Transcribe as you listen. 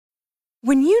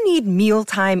When you need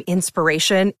mealtime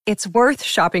inspiration, it's worth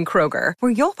shopping Kroger,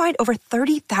 where you'll find over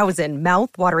 30,000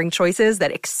 mouth-watering choices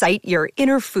that excite your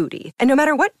inner foodie. And no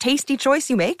matter what tasty choice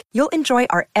you make, you'll enjoy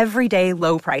our everyday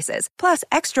low prices, plus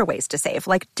extra ways to save,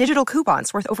 like digital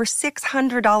coupons worth over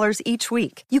 $600 each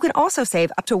week. You can also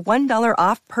save up to $1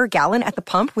 off per gallon at the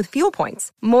pump with fuel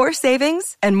points. More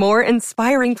savings and more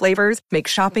inspiring flavors make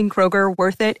shopping Kroger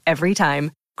worth it every time.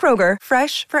 Kroger,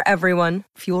 fresh for everyone.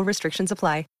 Fuel restrictions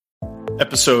apply.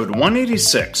 Episode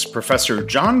 186, Professor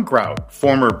John Grout,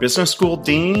 former business school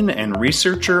dean and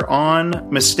researcher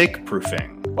on mistake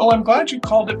proofing. Well, I'm glad you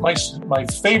called it my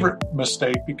favorite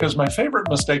mistake, because my favorite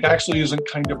mistake actually isn't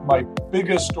kind of my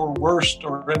biggest or worst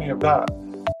or any of that.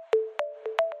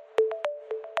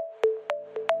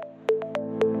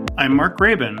 I'm Mark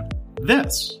Graban.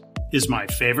 This is My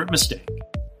Favorite Mistake.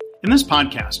 In this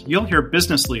podcast, you'll hear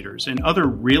business leaders and other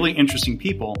really interesting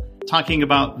people talking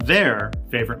about their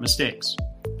favorite mistakes.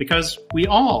 Because we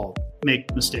all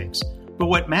make mistakes, but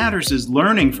what matters is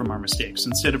learning from our mistakes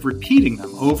instead of repeating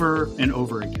them over and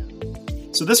over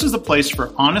again. So this is the place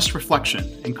for honest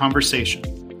reflection and conversation,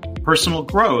 personal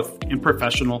growth, and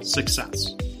professional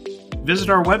success.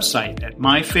 Visit our website at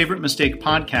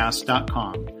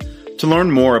myfavoritemistakepodcast.com to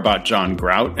learn more about John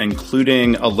Grout,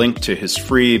 including a link to his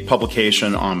free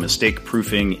publication on mistake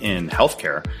proofing in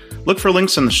healthcare. Look for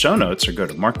links in the show notes or go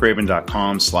to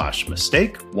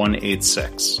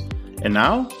markgraban.com/mistake186. And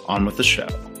now, on with the show.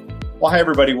 Well, hi,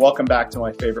 everybody. Welcome back to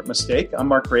My Favorite Mistake. I'm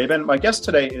Mark Graban. My guest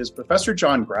today is Professor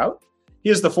John Grout. He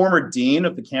is the former dean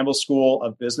of the Campbell School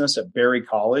of Business at Berry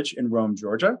College in Rome,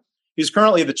 Georgia. He's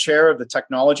currently the chair of the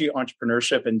Technology,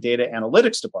 Entrepreneurship, and Data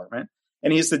Analytics Department,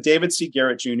 and he's the David C.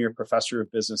 Garrett Jr. Professor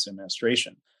of Business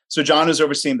Administration. So John is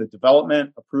overseeing the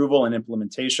development, approval, and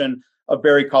implementation of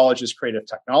Berry College's Creative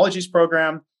Technologies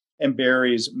program and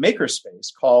Berry's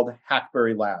makerspace called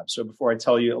Hackberry Lab. So before I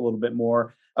tell you a little bit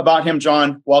more about him,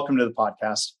 John, welcome to the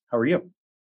podcast. How are you?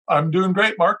 I'm doing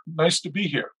great, Mark. Nice to be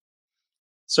here.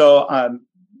 So,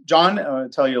 John, I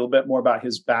want to tell you a little bit more about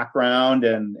his background,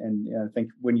 and I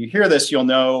think when you hear this, you'll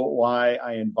know why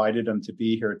I invited him to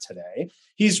be here today.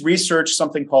 He's researched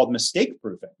something called mistake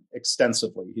proofing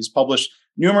extensively. He's published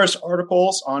numerous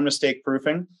articles on mistake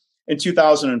proofing. In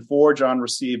 2004, John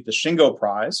received the Shingo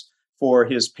Prize for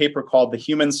his paper called The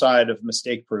Human Side of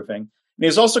Mistake Proofing. And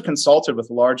he's also consulted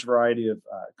with a large variety of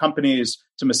companies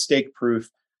to mistake proof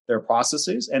their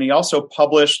processes. And he also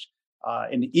published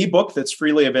an ebook that's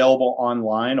freely available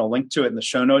online. I'll link to it in the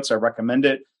show notes. I recommend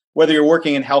it, whether you're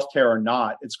working in healthcare or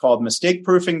not. It's called Mistake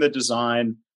Proofing the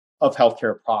Design of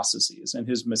Healthcare Processes. And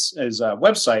his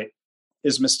website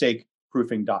is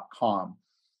mistakeproofing.com.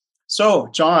 So,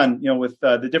 John, with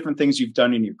the different things you've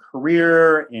done in your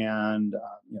career and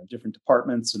different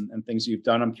departments and things you've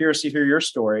done, I'm curious to hear your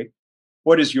story.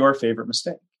 What is your favorite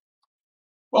mistake?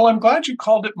 Well, I'm glad you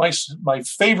called it my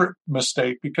favorite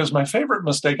mistake, because my favorite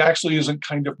mistake actually isn't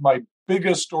kind of my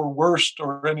biggest or worst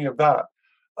or any of that.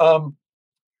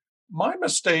 My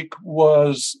mistake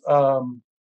was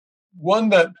one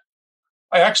that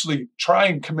I actually try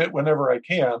and commit whenever I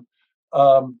can.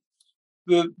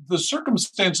 The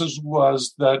circumstances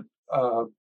was that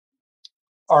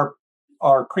our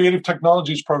Creative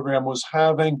Technologies program was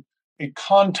having a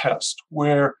contest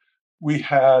where we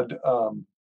had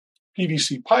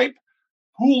PVC pipe,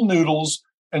 pool noodles,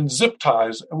 and zip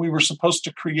ties, and we were supposed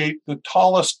to create the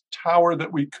tallest tower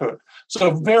that we could.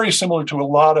 So very similar to a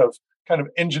lot of kind of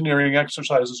engineering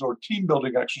exercises or team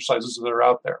building exercises that are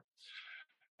out there.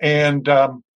 And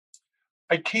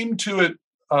I came to it,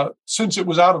 since it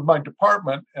was out of my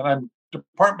department and I'm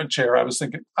department chair, I was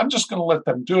thinking, I'm just going to let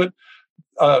them do it.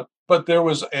 But there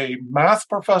was a math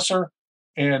professor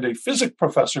and a physics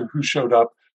professor who showed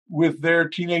up with their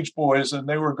teenage boys, and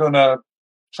they were going to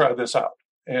try this out.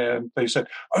 And they said,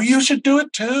 oh, you should do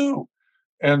it too.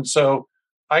 And so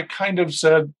I kind of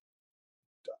said,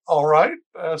 all right.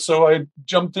 So I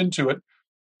jumped into it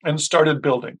and started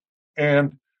building.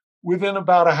 And within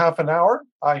about a half an hour,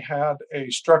 I had a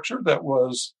structure that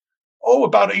was,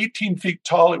 about 18 feet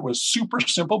tall. It was super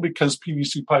simple because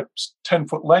PVC pipes,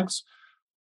 10-foot lengths,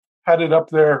 had it up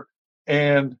there,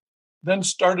 and then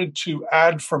started to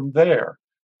add from there.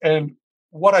 And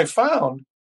what I found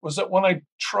was that when I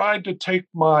tried to take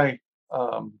my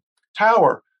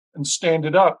tower and stand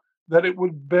it up, that it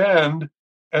would bend,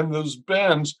 and those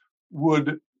bends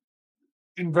would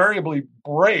invariably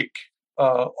break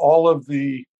all of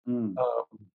the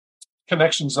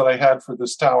connections that I had for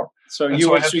this tower. So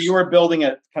you were building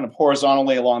it kind of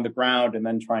horizontally along the ground and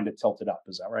then trying to tilt it up.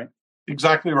 Is that right?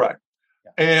 Exactly right.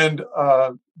 Yeah. And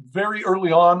very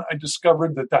early on, I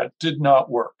discovered that did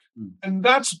not work. And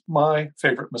that's my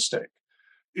favorite mistake.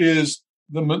 is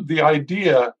the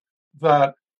idea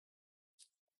that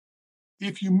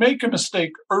if you make a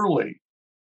mistake early,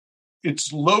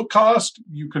 it's low cost,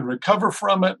 you can recover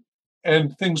from it,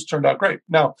 and things turned out great.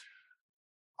 Now,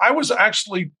 I was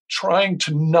actually trying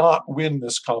to not win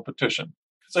this competition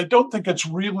because I don't think it's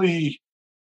really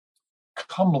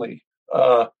comely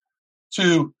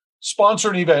to sponsor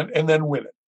an event and then win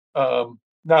it.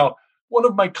 Now, one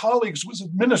of my colleagues was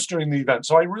administering the event,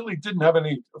 so I really didn't have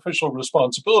any official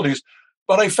responsibilities,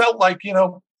 but I felt like,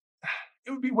 it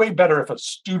would be way better if a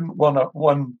student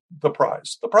won the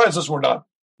prize. The prizes were not,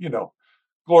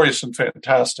 glorious and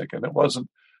fantastic, and it wasn't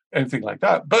anything like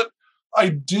that. But I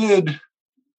did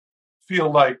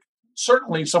feel like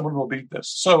certainly someone will beat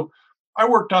this. So I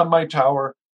worked on my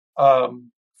tower,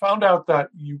 found out that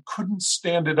you couldn't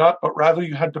stand it up, but rather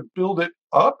you had to build it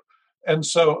up. And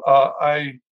so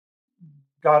I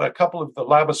got a couple of the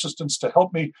lab assistants to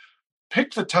help me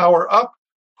pick the tower up,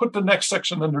 put the next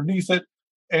section underneath it.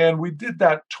 And we did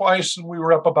that twice, and we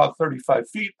were up about 35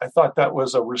 feet. I thought that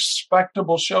was a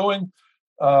respectable showing,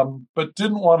 but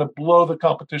didn't want to blow the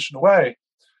competition away.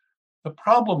 The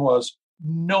problem was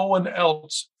no one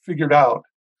else figured out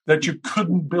that you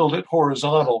couldn't build it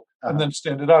horizontal and then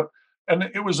stand it up. And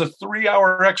it was a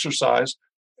 3-hour exercise,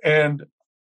 and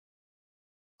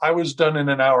I was done in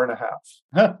an hour and a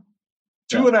half.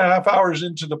 2.5 hours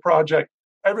into the project,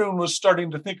 everyone was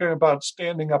starting to think about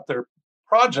standing up their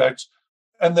projects,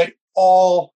 and they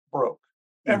all broke,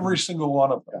 every single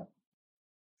one of them.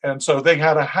 And so they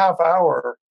had a half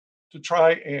hour to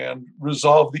try and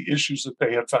resolve the issues that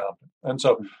they had found. And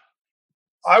so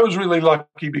I was really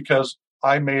lucky because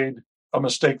I made a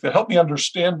mistake that helped me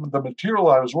understand the material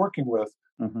I was working with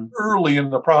early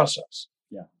in the process.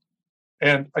 Yeah.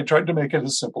 And I tried to make it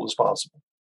as simple as possible.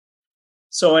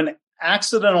 So an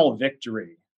accidental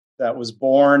victory that was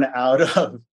born out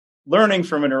of learning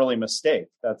from an early mistake.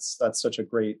 That's such a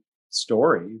great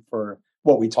story for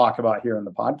what we talk about here in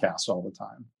the podcast all the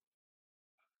time.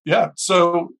 Yeah.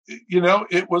 So,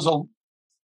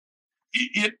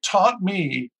 it taught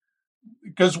me,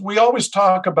 because we always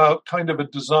talk about kind of a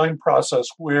design process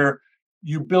where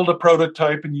you build a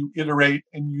prototype and you iterate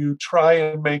and you try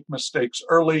and make mistakes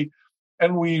early.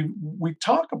 And we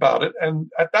talk about it.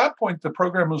 And at that point, the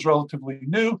program was relatively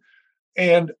new.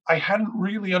 And I hadn't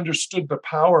really understood the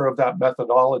power of that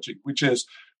methodology, which is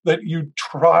that you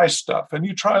try stuff and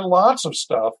you try lots of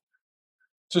stuff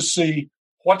to see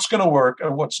what's going to work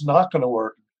and what's not going to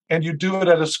work. And you do it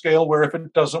at a scale where if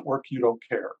it doesn't work, you don't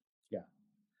care. Yeah.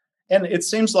 And it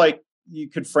seems like you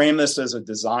could frame this as a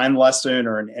design lesson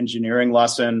or an engineering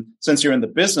lesson. Since you're in the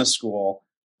business school,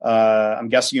 I'm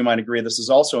guessing you might agree this is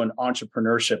also an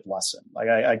entrepreneurship lesson. Like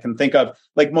I can think of,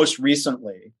 like most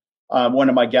recently, one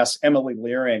of my guests, Emily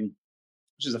Leering,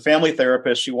 she's a family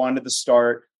therapist. She wanted to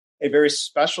start a very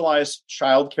specialized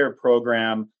childcare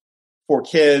program for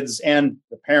kids and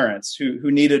the parents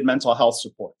who needed mental health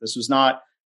support. This was not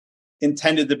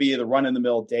intended to be the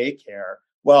run-of-the-mill daycare.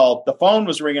 Well, the phone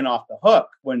was ringing off the hook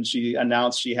when she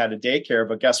announced she had a daycare.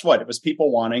 But guess what? It was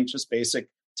people wanting just basic,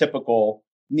 typical,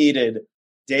 needed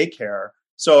daycare.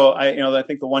 So I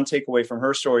think the one takeaway from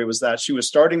her story was that she was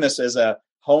starting this as a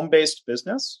home-based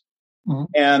business. Mm-hmm.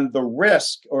 And the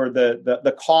risk or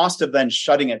the cost of then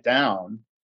shutting it down,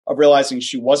 of realizing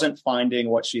she wasn't finding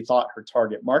what she thought her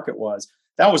target market was,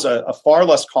 that was a far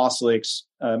less costly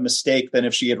mistake than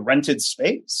if she had rented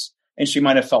space. And she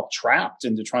might have felt trapped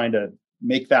into trying to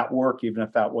make that work, even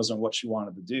if that wasn't what she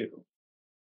wanted to do.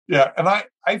 Yeah. And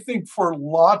I think for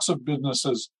lots of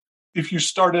businesses, if you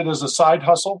start it as a side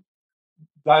hustle,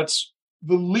 that's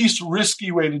the least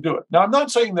risky way to do it. Now, I'm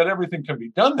not saying that everything can be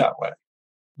done that way,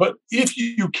 but if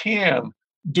you can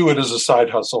do it as a side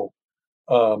hustle,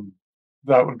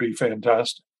 that would be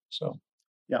fantastic. So,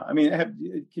 yeah, I mean,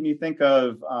 can you think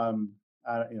of,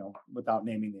 without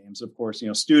naming names, of course,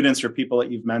 students or people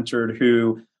that you've mentored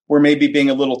who were maybe being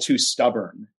a little too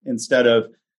stubborn instead of,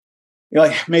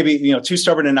 too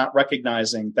stubborn and not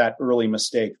recognizing that early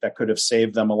mistake that could have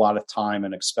saved them a lot of time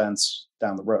and expense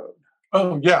down the road?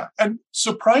 Oh, yeah. And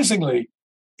surprisingly,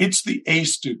 it's the A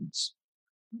students.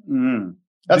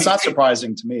 That's not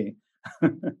surprising to me.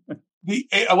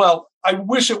 I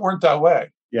wish it weren't that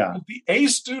way. Yeah. But the A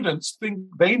students think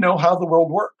they know how the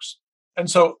world works. And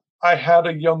so I had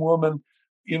a young woman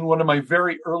in one of my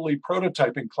very early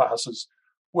prototyping classes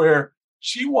where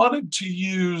she wanted to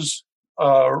use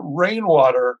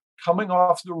rainwater coming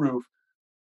off the roof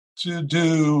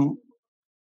to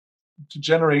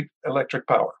generate electric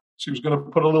power. She was going to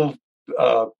put a little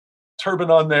turbine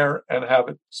on there and have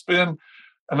it spin.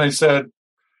 And I said,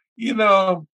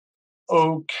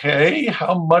 okay,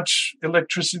 how much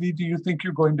electricity do you think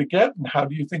you're going to get? And how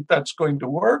do you think that's going to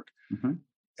work? Mm-hmm.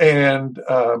 And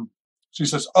she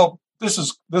says, oh, this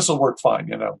will work fine,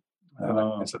 you know. And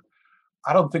I said,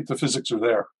 I don't think the physics are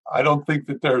there. I don't think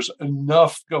that there's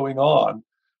enough going on.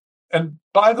 And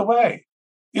by the way,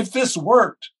 if this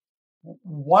worked,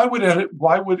 why would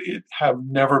it have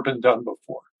never been done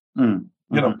before?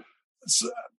 Mm-hmm. You know,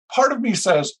 part of me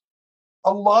says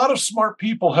a lot of smart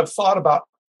people have thought about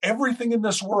everything in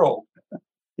this world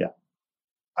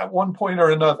at one point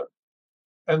or another.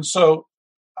 And so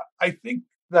I think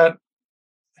that,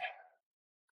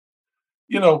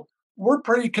 you know, we're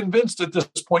pretty convinced at this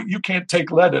point you can't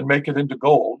take lead and make it into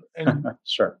gold. And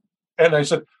sure. And I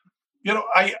said, you know,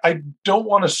 I don't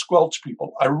want to squelch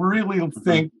people. I really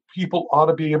think people ought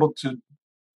to be able to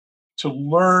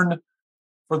learn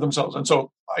for themselves. And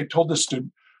so I told this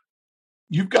student,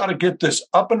 you've got to get this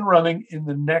up and running in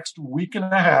the next week and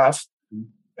a half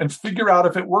and figure out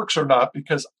if it works or not,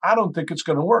 because I don't think it's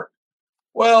going to work.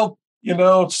 Well, you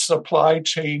know, supply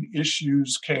chain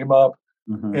issues came up,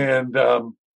 and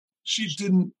she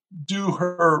didn't do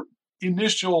her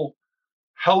initial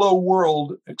Hello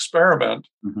World experiment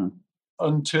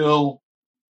until,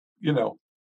 you know,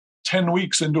 10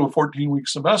 weeks into a 14-week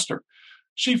semester.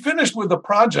 She finished with a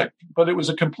project, but it was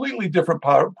a completely different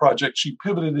project. She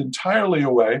pivoted entirely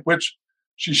away, which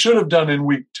she should have done in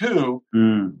week 2.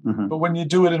 But when you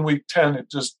do it in week 10,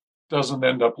 it just doesn't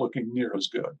end up looking near as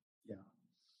good. Yeah.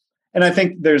 And I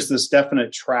think there's this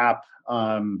definite trap.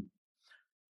 And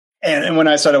when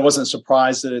I said I wasn't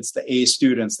surprised that it's the A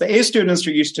students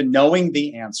are used to knowing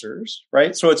the answers,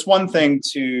 right? So it's one thing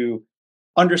to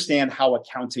understand how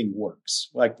accounting works.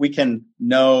 Like we can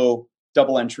know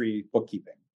double entry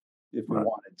bookkeeping if we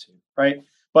wanted to, right?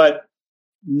 But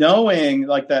knowing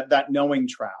like that knowing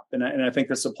trap, and I think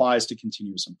this applies to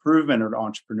continuous improvement or to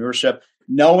entrepreneurship,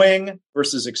 knowing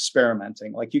versus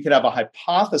experimenting. Like you could have a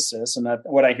hypothesis, and that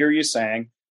what I hear you saying,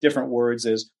 different words,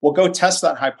 is, well, go test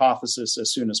that hypothesis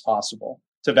as soon as possible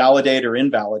to validate or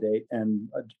invalidate and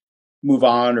move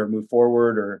on or move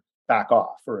forward or back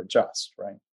off or adjust,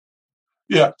 right?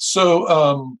 Yeah.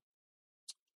 So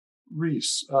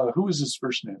Reese, who is his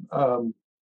first name?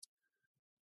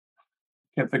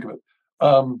 Can't think of it.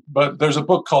 But there's a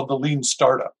book called The Lean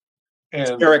Startup. And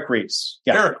it's Eric Ries.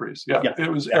 Yeah. Eric Ries. Yeah.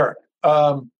 It was Eric.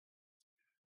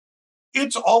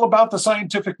 It's all about the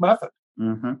scientific method.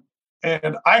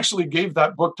 And I actually gave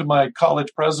that book to my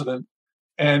college president,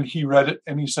 and he read it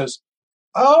and he says,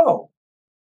 oh,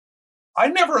 I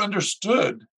never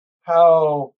understood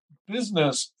how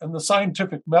business and the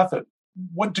scientific method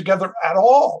went together at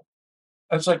all.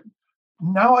 And it's like,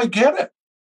 now I get it.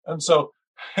 And so,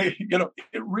 you know,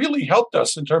 it really helped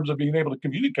us in terms of being able to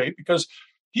communicate, because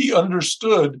he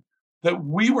understood that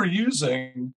we were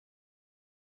using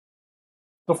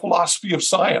the philosophy of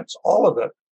science, all of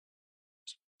it,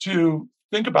 to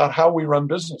think about how we run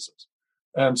businesses.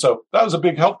 And so that was a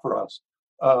big help for us.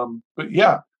 But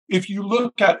yeah, if you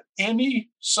look at any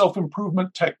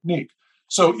self-improvement technique,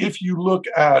 so if you look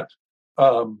at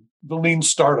the lean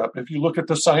startup, if you look at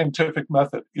the scientific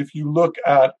method, if you look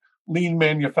at lean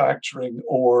manufacturing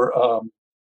or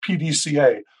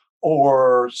PDCA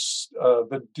or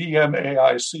the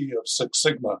DMAIC of Six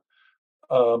Sigma,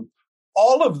 all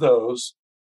of those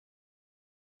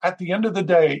at the end of the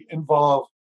day involve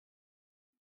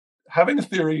having a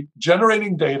theory,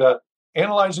 generating data,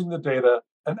 analyzing the data,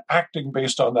 and acting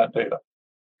based on that data.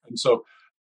 And so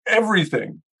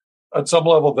everything at some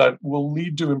level that will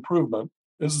lead to improvement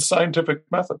is the scientific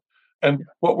method. And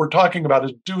what we're talking about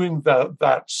is doing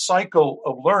that cycle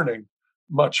of learning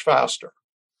much faster.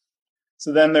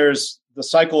 So then there's the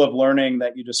cycle of learning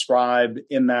that you described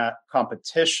in that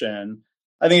competition.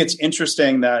 I think it's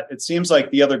interesting that it seems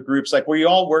like the other groups, like, were you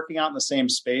all working out in the same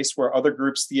space where other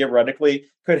groups theoretically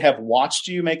could have watched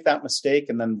you make that mistake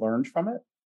and then learned from it?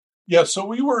 Yeah, so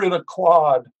we were in a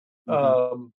quad,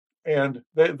 and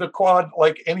the quad,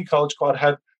 like any college quad,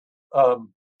 had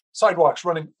sidewalks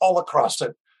running all across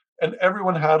it, and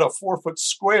everyone had a 4-foot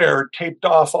square taped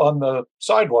off on the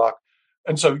sidewalk.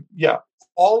 And so, yeah,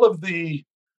 all of the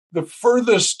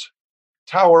furthest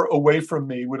tower away from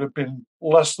me would have been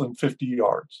less than 50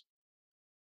 yards.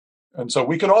 And so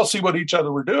we could all see what each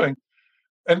other were doing.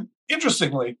 And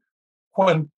interestingly,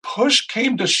 when push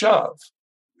came to shove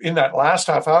in that last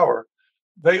half hour,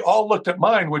 they all looked at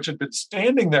mine, which had been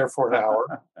standing there for an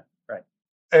hour. Right.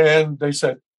 And they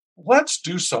said, let's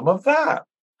do some of that.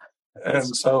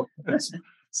 And so it's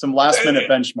some last minute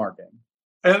benchmarking.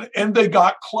 And they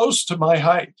got close to my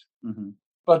height.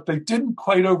 But they didn't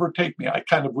quite overtake me. I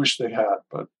kind of wish they had,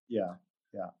 but yeah.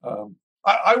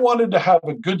 I wanted to have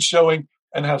a good showing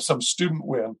and have some student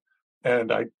win,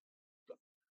 and I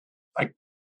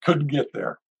couldn't get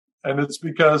there. And it's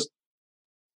because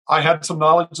I had some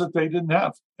knowledge that they didn't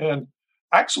have, and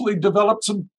actually developed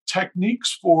some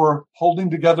techniques for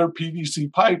holding together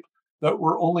PVC pipe that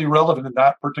were only relevant in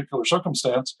that particular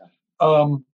circumstance,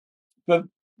 that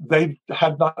they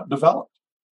had not developed.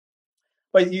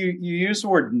 But you use the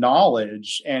word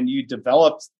knowledge, and you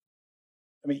developed,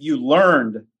 you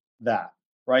learned that,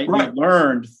 right? You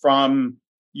learned from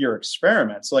your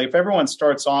experiments. So like if everyone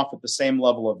starts off with the same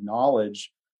level of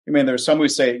knowledge, there's some who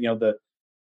say,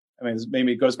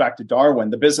 maybe it goes back to Darwin,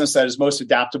 the business that is most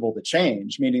adaptable to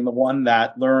change, meaning the one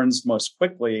that learns most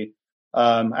quickly.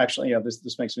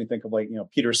 This makes me think of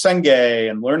Peter Senge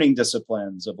and learning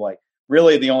disciplines of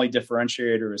really the only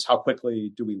differentiator is how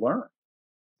quickly do we learn.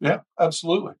 Yeah,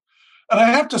 absolutely. And I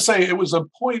have to say, it was a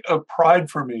point of pride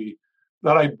for me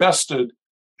that I bested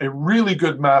a really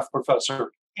good math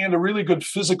professor and a really good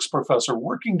physics professor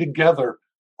working together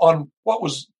on what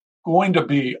was going to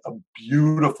be a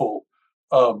beautiful,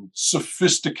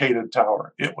 sophisticated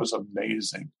tower. It was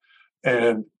amazing.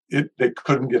 And they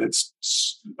couldn't get it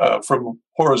from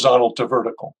horizontal to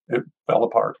vertical. It fell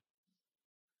apart.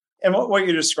 And what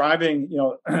you're describing,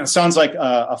 sounds like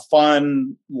a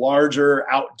fun, larger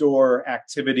outdoor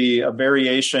activity, a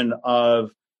variation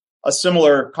of a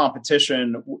similar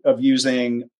competition of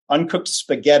using uncooked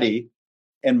spaghetti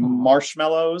and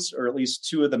marshmallows, or at least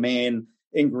two of the main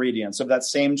ingredients of that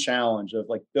same challenge of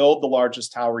build the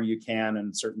largest tower you can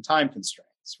in certain time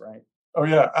constraints, right? Oh,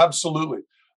 yeah, absolutely.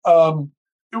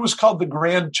 It was called the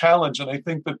Grand Challenge, and I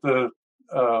think that the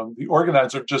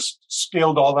organizer just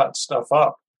scaled all that stuff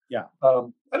up. Yeah.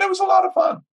 And it was a lot of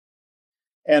fun.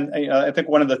 And I think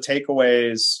one of the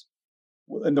takeaways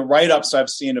in the write-ups I've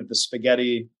seen of the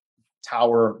spaghetti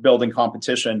tower building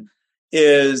competition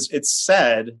is it's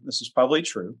said, this is probably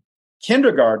true,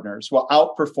 kindergartners will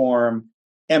outperform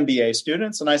MBA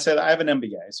students. And I said, I have an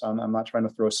MBA, so I'm not trying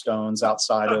to throw stones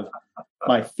outside of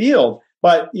my field.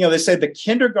 But, they say the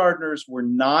kindergartners were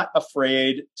not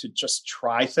afraid to just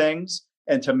try things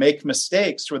and to make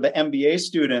mistakes, where the MBA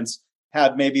students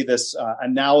had maybe this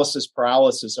analysis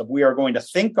paralysis of we are going to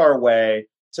think our way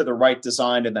to the right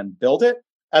design and then build it,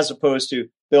 as opposed to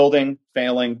building,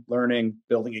 failing, learning,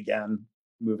 building again,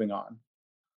 moving on.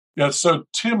 Yeah, so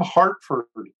Tim Hartford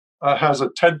has a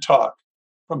TED Talk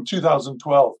from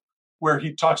 2012 where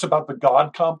he talks about the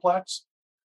God complex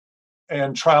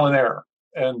and trial and error.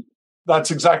 And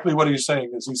that's exactly what he's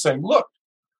saying. He's saying, look,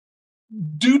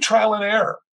 do trial and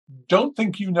error. Don't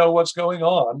think you know what's going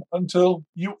on until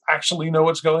you actually know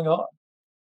what's going on.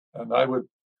 And I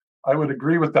would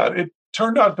agree with that. It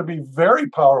turned out to be very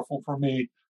powerful for me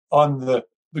on the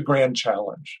Grand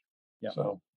Challenge. Yeah.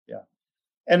 So yeah.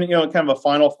 And kind of a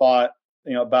final thought,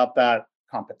 about that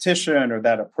competition or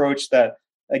that approach that,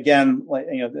 again,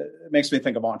 it makes me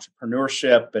think of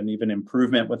entrepreneurship and even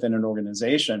improvement within an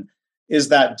organization, is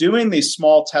that doing these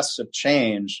small tests of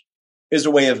change is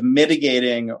a way of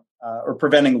mitigating or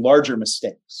preventing larger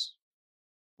mistakes,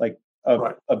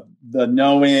 of the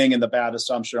knowing and the bad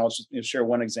assumption. I'll just share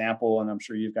one example, and I'm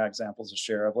sure you've got examples to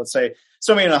share of. Let's say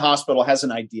somebody in a hospital has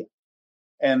an idea,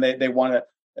 and they want to,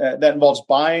 that involves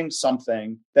buying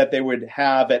something that they would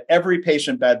have at every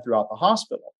patient bed throughout the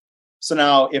hospital. So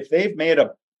now if they've made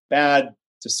a bad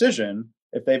decision,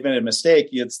 if they've made a mistake,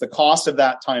 it's the cost of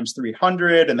that times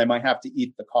 300, and they might have to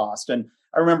eat the cost. And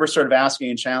I remember sort of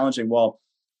asking and challenging, well,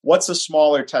 what's a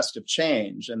smaller test of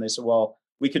change? And they said, well,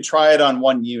 we could try it on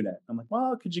one unit. I'm like,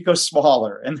 well, could you go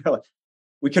smaller? And they're like,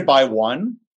 we could buy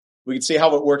one. We could see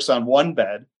how it works on one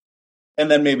bed,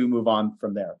 and then maybe move on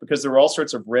from there, because there were all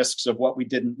sorts of risks of what we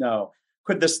didn't know.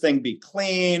 Could this thing be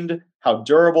cleaned? How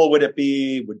durable would it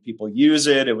be? Would people use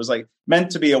it? It was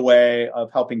meant to be a way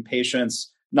of helping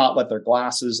patients not let their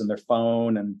glasses and their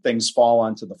phone and things fall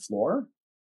onto the floor.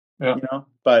 Yeah.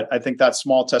 But I think that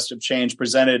small test of change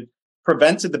prevented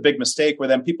the big mistake, where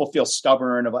then people feel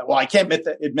stubborn of well, I can't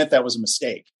admit that was a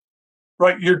mistake.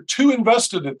 Right. You're too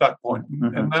invested at that point,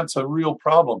 and that's a real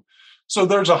problem. So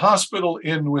there's a hospital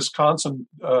in Wisconsin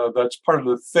that's part of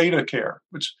the Theta Care,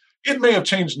 which it may have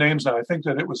changed names now. I think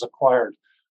that it was acquired.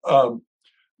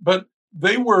 But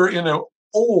they were in an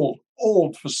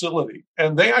old facility,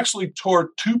 and they actually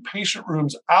tore 2 patient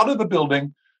rooms out of the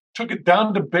building, took it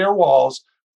down to bare walls,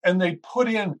 and they put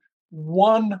in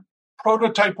one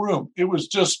prototype room. It was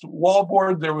just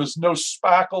wallboard. There was no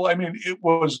spackle. It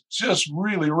was just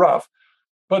really rough.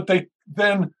 But they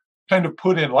then kind of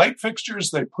put in light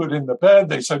fixtures. They put in the bed.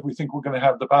 They said, we think we're going to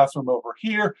have the bathroom over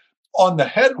here on the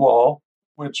head wall,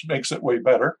 which makes it way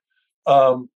better.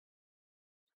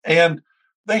 And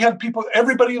they had people,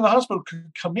 everybody in the hospital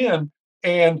could come in,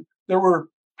 and there were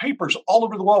papers all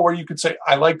over the wall where you could say,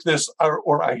 I like this,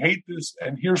 or I hate this,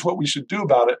 and here's what we should do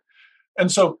about it.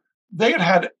 And so they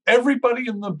had everybody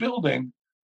in the building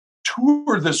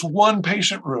tour this one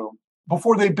patient room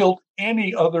before they built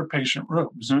any other patient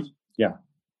rooms. Mm-hmm. Yeah.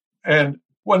 And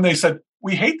when they said,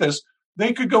 we hate this,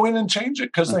 they could go in and change it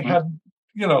because they had,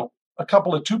 a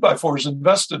couple of 2x4s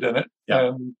invested in it. Yeah.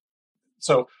 And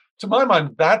so to my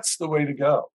mind, that's the way to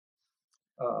go.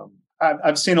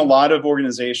 I've seen a lot of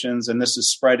organizations, and this is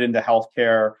spread into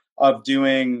healthcare, of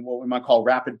doing what we might call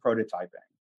rapid prototyping,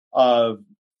 of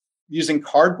using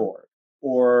cardboard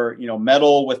or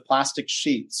metal with plastic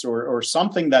sheets or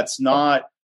something that's not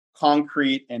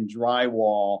concrete and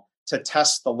drywall to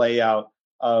test the layout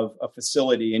of a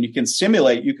facility. And you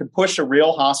can push a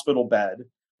real hospital bed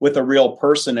with a real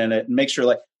person in it and make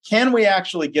sure, can we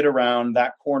actually get around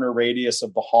that corner radius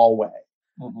of the hallway?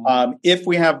 Mm-hmm. If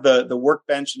we have the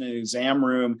workbench in an exam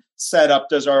room set up,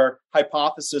 does our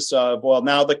hypothesis of,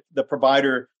 now the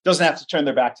provider doesn't have to turn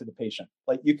their back to the patient?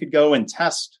 You could go and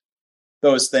test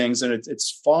those things, and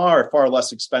it's far, far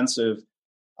less expensive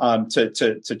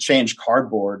to change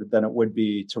cardboard than it would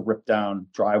be to rip down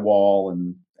drywall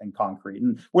and concrete.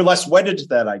 And we're less wedded to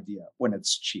that idea when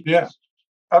it's cheap. Yeah,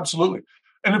 absolutely.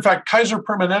 And in fact, Kaiser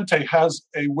Permanente has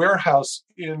a warehouse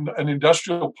in an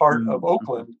industrial part of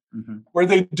Oakland where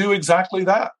they do exactly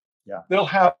that. Yeah. They'll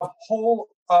have whole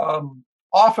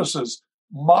offices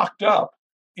mocked up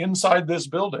inside this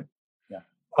building.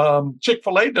 Yeah.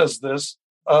 Chick-fil-A does this.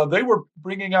 They were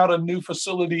bringing out a new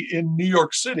facility in New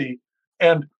York City,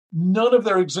 and none of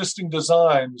their existing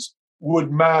designs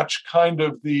would match kind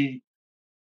of the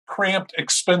cramped,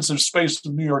 expensive space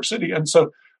of New York City. And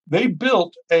so they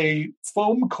built a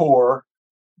foam core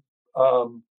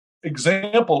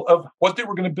example of what they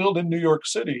were going to build in New York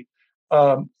City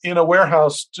in a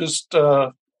warehouse just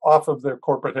off of their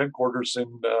corporate headquarters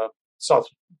in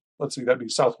that'd be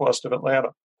southwest of Atlanta.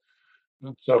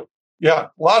 And so, yeah,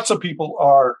 lots of people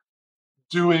are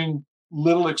doing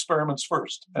little experiments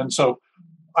first. And so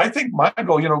I think my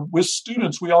goal, with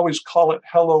students, we always call it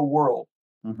Hello World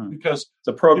because it's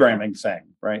a programming thing,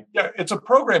 right? Yeah, it's a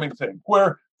programming thing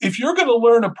where if you're going to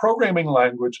learn a programming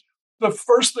language, the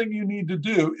first thing you need to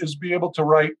do is be able to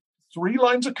write 3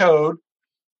 lines of code,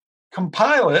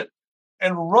 compile it,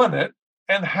 and run it,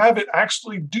 and have it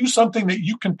actually do something that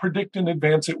you can predict in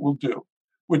advance it will do,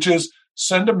 which is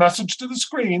send a message to the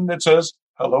screen that says,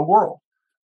 hello world.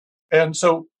 And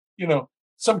so,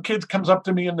 some kid comes up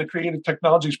to me in the creative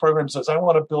technologies program and says, I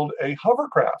want to build a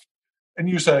hovercraft. And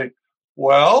you say,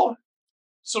 well,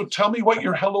 so tell me what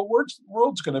your hello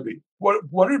world's going to be.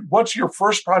 What's your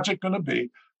first project going to be?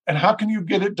 And how can you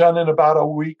get it done in about a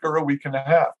week or a week and a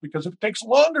half? Because if it takes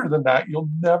longer than that, you'll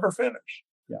never finish.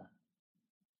 Yeah.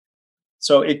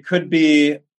 So it could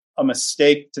be a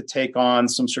mistake to take on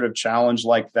some sort of challenge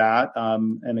like that.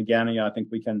 And again, I think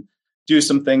we can do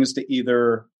some things to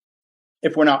either,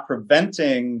 if we're not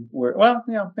preventing,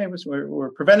 maybe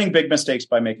we're preventing big mistakes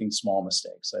by making small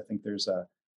mistakes. I think there's a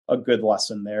good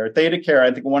lesson there. At ThedaCare,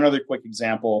 I think one other quick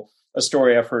example, a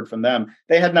story I've heard from them.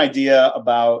 They had an idea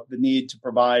about the need to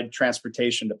provide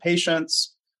transportation to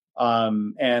patients.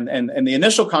 And the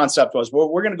initial concept was,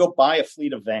 we're going to go buy a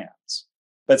fleet of vans.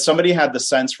 But somebody had the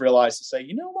sense, realized to say,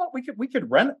 you know what, we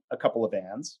could rent a couple of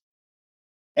vans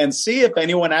and see if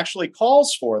anyone actually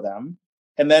calls for them.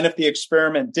 And then if the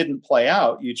experiment didn't play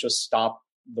out, you just stop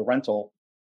the rental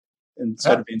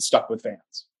instead of being stuck with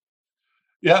vans.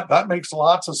 Yeah, that makes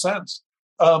lots of sense.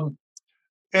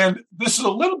 And this is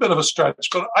a little bit of a stretch,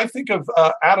 but I think of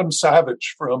Adam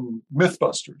Savage from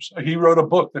Mythbusters. He wrote a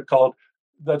book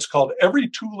that's called Every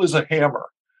Tool is a Hammer.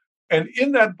 And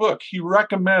in that book, he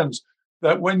recommends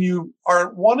that when you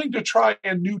are wanting to try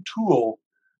a new tool,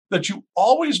 that you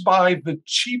always buy the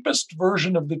cheapest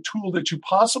version of the tool that you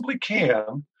possibly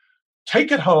can,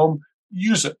 take it home,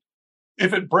 use it.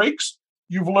 If it breaks,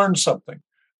 you've learned something.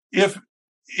 If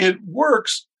it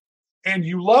works and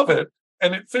you love it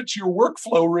and it fits your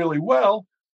workflow really well,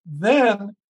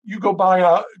 then you go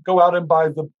out and buy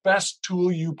the best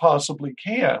tool you possibly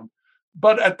can.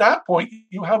 But at that point,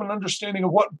 you have an understanding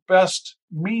of what best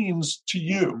means to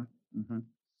you. Mm-hmm.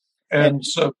 And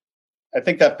so I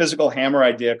think that physical hammer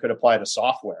idea could apply to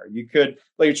software. You could,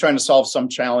 you're trying to solve some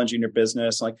challenge in your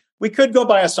business. We could go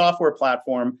buy a software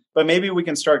platform, but maybe we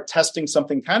can start testing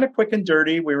something kind of quick and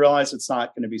dirty. We realize it's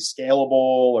not going to be scalable,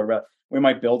 or we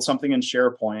might build something in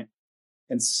SharePoint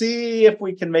and see if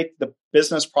we can make the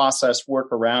business process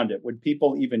work around it. Would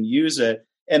people even use it?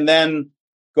 And then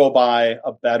go buy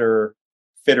a better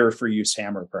fitter for use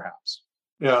hammer, perhaps.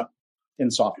 Yeah.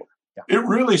 In software. It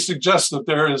really suggests that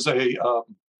there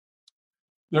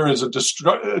is a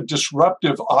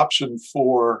disruptive option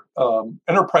for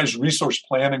enterprise resource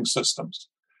planning systems,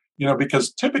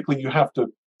 because typically you have to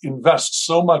invest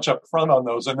so much up front on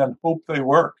those and then hope they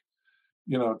work.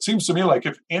 It seems to me like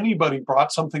if anybody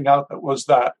brought something out that was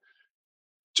that,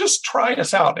 just try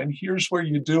us out and here's where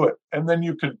you do it. And then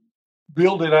you could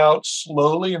build it out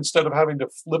slowly instead of having to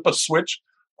flip a switch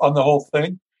on the whole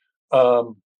thing.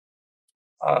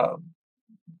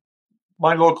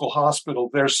 My local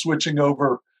hospital, they're switching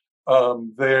over all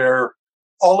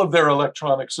of their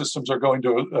electronic systems are going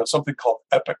to something called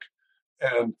Epic.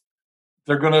 And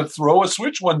they're going to throw a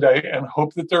switch one day and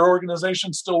hope that their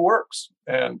organization still works.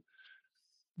 And,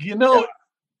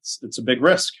 it's a big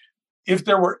risk. If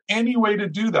there were any way to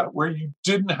do that, where you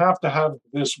didn't have to have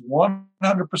this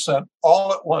 100%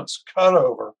 all at once cut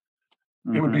over,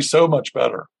 it would be so much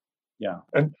better. Yeah.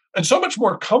 And so much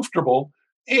more comfortable,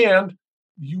 and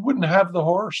you wouldn't have the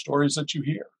horror stories that you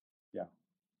hear. Yeah.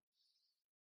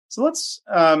 So let's,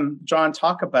 John,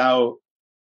 talk about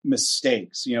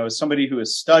mistakes. As somebody who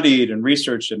has studied and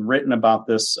researched and written about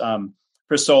this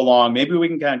for so long, maybe we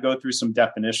can kind of go through some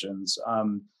definitions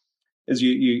as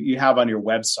you have on your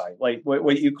website, like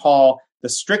what you call the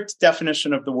strict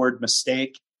definition of the word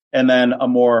mistake, and then a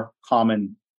more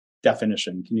common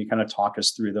definition. Can you kind of talk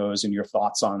us through those and your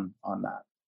thoughts on that?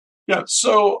 Yeah,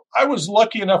 so I was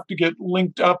lucky enough to get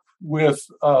linked up with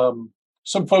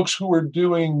some folks who were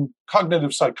doing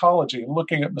cognitive psychology and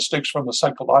looking at mistakes from a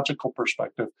psychological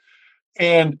perspective.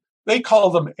 And they call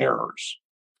them errors.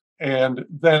 And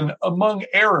then among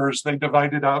errors, they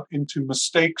divide it out into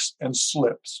mistakes and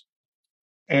slips.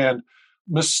 And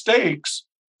mistakes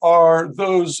are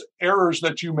those errors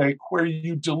that you make where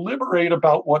you deliberate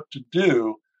about what to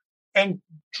do and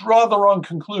draw the wrong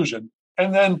conclusion.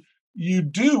 And then you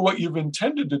do what you've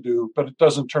intended to do, but it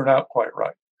doesn't turn out quite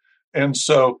right. And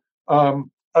so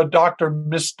a doctor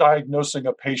misdiagnosing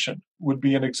a patient would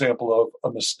be an example of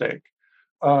a mistake.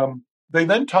 They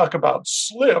then talk about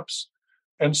slips,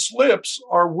 and slips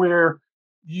are where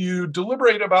you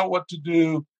deliberate about what to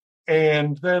do,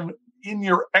 and then in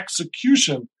your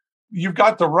execution, you've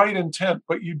got the right intent,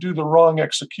 but you do the wrong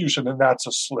execution, and that's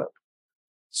a slip.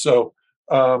 So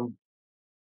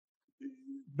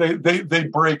they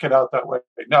break it out that way.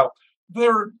 Now,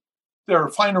 there are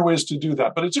finer ways to do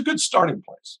that, but it's a good starting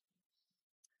place.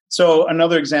 So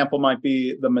another example might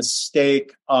be the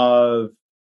mistake of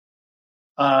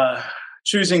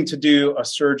choosing to do a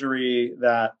surgery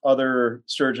that other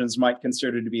surgeons might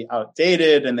consider to be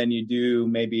outdated, and then you do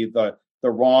maybe the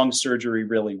wrong surgery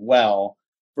really well,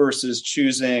 versus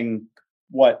choosing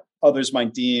what others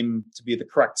might deem to be the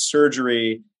correct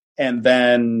surgery and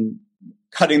then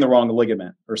cutting the wrong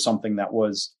ligament or something that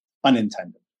was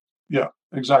unintended. Yeah,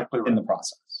 exactly right. In the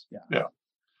process. Yeah.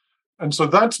 And so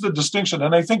that's the distinction.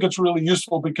 And I think it's really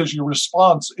useful because your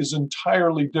response is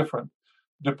entirely different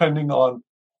depending on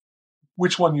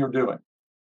which one you're doing.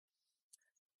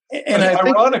 And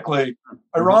ironically,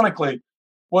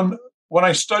 when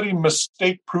I study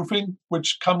mistake proofing,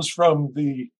 which comes from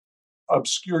the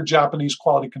obscure Japanese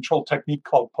quality control technique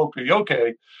called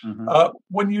poka-yoke,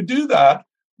 when you do that,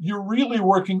 you're really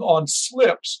working on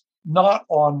slips, not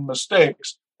on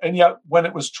mistakes. And yet, when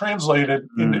it was translated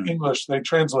into English, they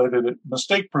translated it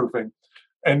mistake proofing.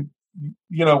 And,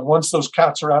 once those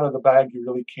cats are out of the bag, you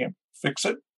really can't fix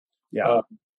it. Yeah.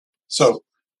 So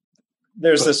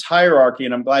there's this hierarchy,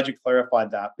 and I'm glad you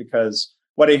clarified that, because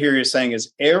what I hear you saying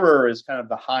is error is kind of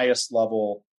the highest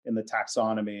level in the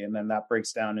taxonomy, and then that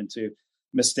breaks down into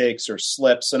mistakes or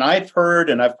slips. And I've heard,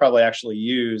 and I've probably actually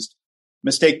used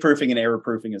mistake proofing and error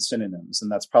proofing as synonyms,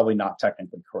 and that's probably not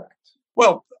technically correct.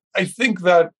 Well, I think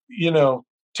that,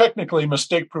 technically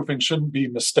mistake proofing shouldn't be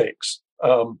mistakes.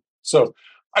 So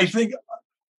I think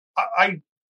I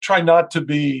try not to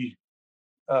be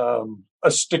a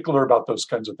stickler about those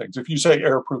kinds of things. If you say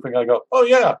error proofing, I go, oh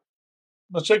yeah,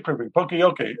 mistake proofing,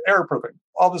 poka-yoke, error proofing,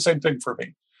 all the same thing for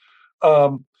me.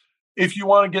 If you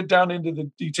want to get down into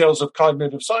the details of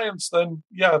cognitive science, then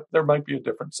yeah, there might be a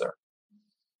difference there.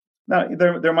 Now,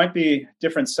 there might be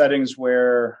different settings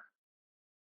where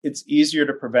it's easier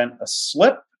to prevent a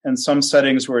slip, and some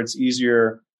settings where it's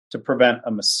easier to prevent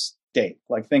a mistake.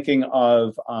 Like thinking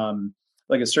of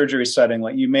like a surgery setting,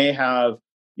 like you may have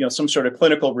some sort of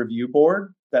clinical review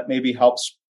board that maybe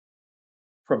helps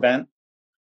prevent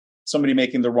somebody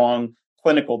making the wrong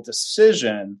clinical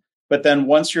decision. But then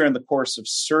once you're in the course of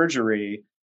surgery,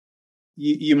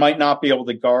 you might not be able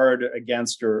to guard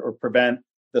against or prevent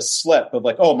the slip of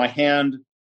like, oh, my hand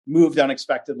moved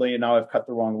unexpectedly and now I've cut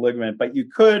the wrong ligament. But you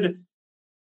could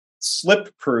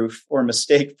slip proof or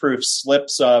mistake proof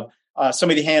slips of,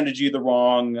 somebody handed you the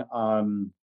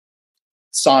wrong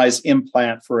size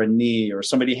implant for a knee, or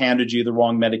somebody handed you the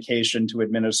wrong medication to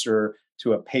administer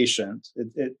to a patient.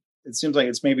 It seems like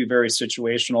it's maybe very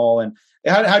situational. And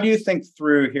how do you think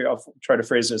through here? I'll try to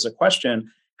phrase it as a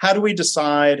question. How do we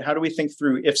decide? How do we think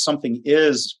through if something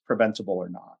is preventable or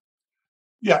not?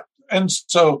 Yeah. And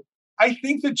so I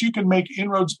think that you can make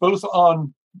inroads both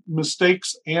on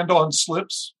mistakes and on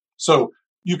slips. So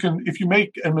you can, if you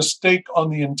make a mistake on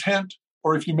the intent,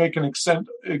 or if you make a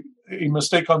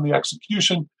mistake on the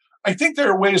execution, I think there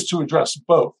are ways to address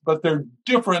both, but they're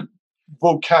different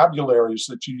vocabularies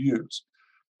that you use.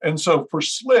 And so for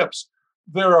slips,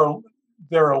 there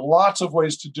are lots of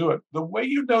ways to do it. The way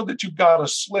you know that you've got a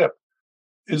slip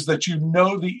is that you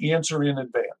know the answer in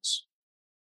advance.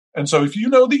 And so if you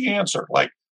know the answer,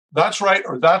 like that's right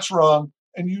or that's wrong,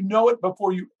 and you know it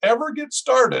before you ever get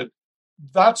started,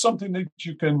 that's something that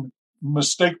you can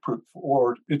mistake proof,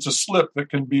 or it's a slip that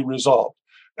can be resolved.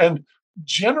 And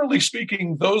generally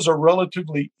speaking, those are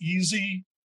relatively easy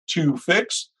to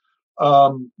fix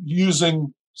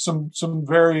using some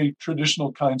very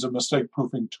traditional kinds of mistake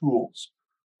proofing tools.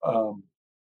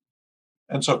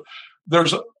 And so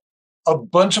there's a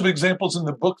bunch of examples in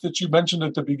the book that you mentioned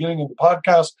at the beginning of the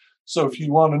podcast. So if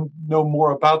you want to know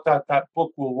more about that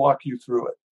book will walk you through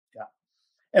it. Yeah.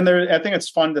 And I think it's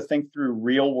fun to think through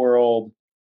real world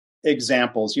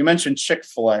examples. You mentioned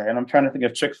Chick-fil-A, and I'm trying to think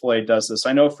if Chick-fil-A does this.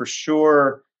 I know for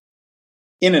sure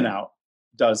In-N-Out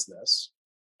does this.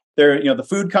 The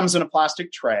food comes in a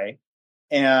plastic tray,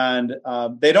 and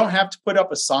they don't have to put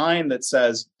up a sign that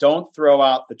says, don't throw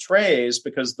out the trays,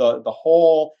 because the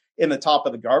hole in the top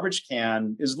of the garbage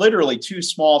can is literally too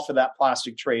small for that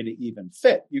plastic tray to even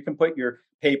fit. You can put your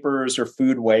papers or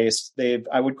food waste.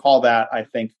 I would call that, I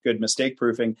think, good mistake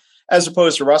proofing, as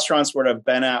opposed to restaurants where I've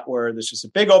been at where there's just a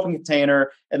big open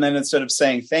container. And then instead of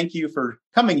saying, thank you for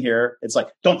coming here, it's like,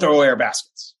 don't throw away our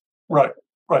baskets. Right.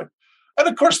 And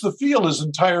of course, the feel is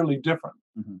entirely different.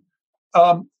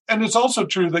 Mm-hmm. And it's also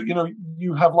true that,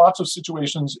 you have lots of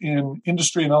situations in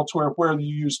industry and elsewhere where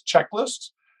you use checklists.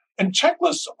 And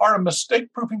checklists are a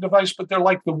mistake-proofing device, but they're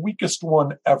like the weakest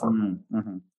one ever.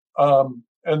 Mm-hmm.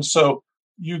 And so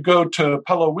you go to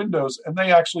Pella Windows, and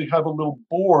they actually have a little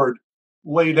board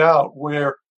laid out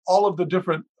where all of the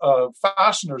different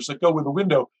fasteners that go with the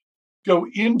window go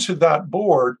into that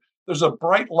board. There's a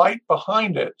bright light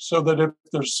behind it so that if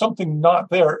there's something not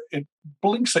there, it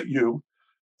blinks at you.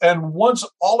 And once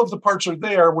all of the parts are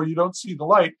there where you don't see the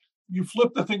light, you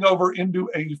flip the thing over into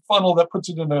a funnel that puts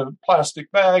it in a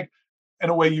plastic bag,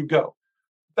 and away you go.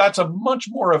 That's a much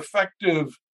more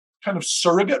effective kind of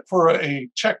surrogate for a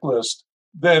checklist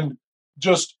than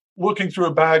just looking through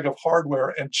a bag of hardware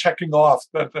and checking off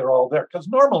that they're all there. Because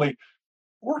normally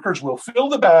workers will fill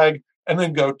the bag and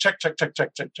then go check.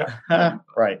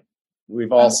 Right.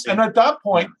 We've all seen. And at that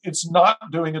point, it's not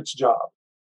doing its job.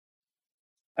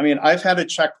 I mean, I've had a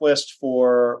checklist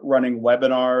for running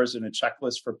webinars and a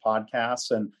checklist for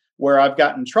podcasts. And where I've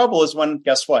gotten in trouble is when,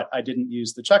 guess what? I didn't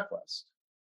use the checklist.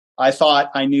 I thought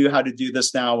I knew how to do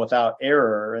this now without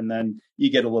error. And then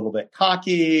you get a little bit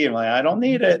cocky and like, I don't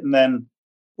need it. And then,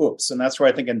 oops. And that's where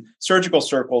I think in surgical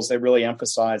circles, they really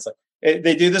emphasize, like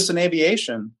they do this in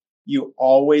aviation. You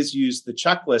always use the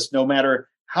checklist, no matter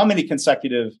how many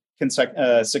consecutive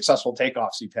successful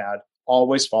takeoffs you've had,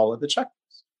 always follow the checklist.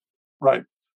 Right.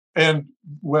 And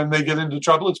when they get into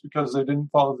trouble, it's because they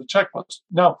didn't follow the checklist.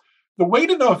 Now, the way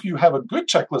to know if you have a good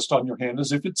checklist on your hand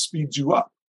is if it speeds you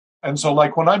up. And so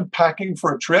like when I'm packing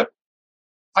for a trip,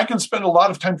 I can spend a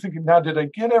lot of time thinking, now, did I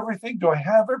get everything? Do I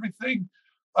have everything?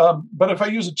 But if I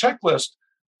use a checklist,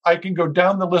 I can go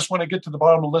down the list. When I get to the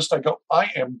bottom of the list, I go,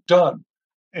 I am done.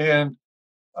 And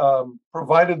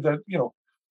provided that,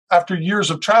 after years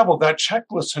of travel, that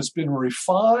checklist has been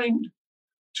refined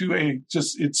to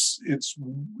it's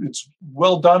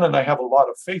well done, and I have a lot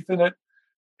of faith in it.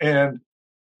 And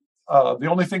the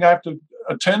only thing I have to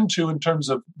attend to in terms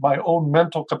of my own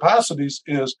mental capacities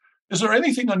is there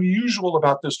anything unusual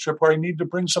about this trip where I need to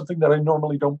bring something that I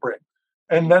normally don't bring?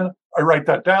 And then I write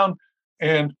that down.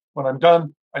 And when I'm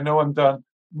done, I know I'm done.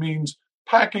 Means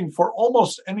packing for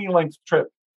almost any length trip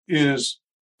is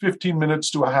 15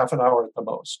 minutes to a half an hour at the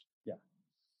most. Yeah.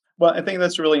 Well, I think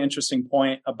that's a really interesting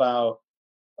point about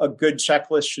a good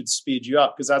checklist should speed you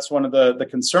up, because that's one of the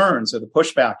concerns or the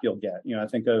pushback you'll get. I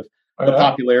think of the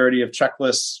popularity of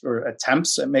checklists or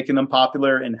attempts at making them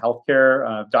popular in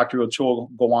healthcare. Dr. Atul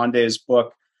Gawande's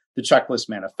book, The Checklist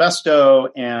Manifesto.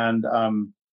 And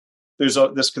there's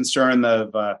this concern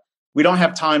of we don't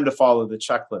have time to follow the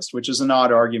checklist, which is an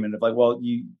odd argument of like, well,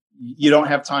 you don't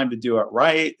have time to do it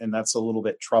right. And that's a little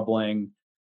bit troubling.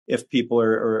 if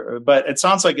people but it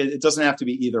sounds like it doesn't have to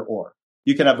be either or.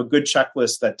 You can have a good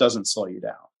checklist that doesn't slow you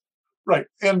down. Right.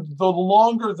 And the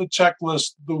longer the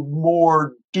checklist, the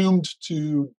more doomed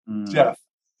to death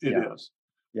it is.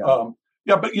 Yeah.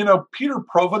 But, Peter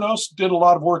Provost did a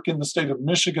lot of work in the state of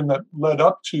Michigan that led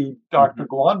up to Dr.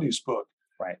 Gawande's book.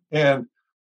 Right. And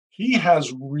he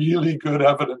has really good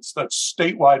evidence, that's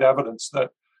statewide evidence,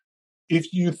 that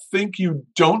if you think you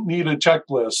don't need a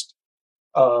checklist,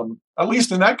 at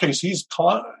least in that case, he's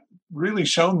really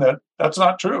shown that that's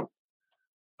not true.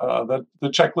 That the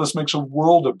checklist makes a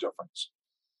world of difference.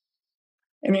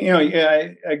 And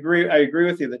I agree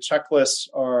with you that checklists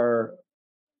are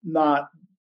not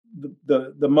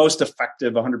the most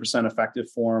effective, 100% effective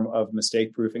form of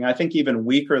mistake proofing. I think even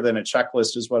weaker than a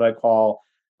checklist is what I call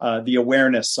the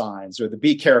awareness signs, or the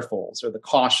be carefuls, or the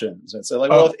cautions. And so,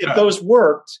 if those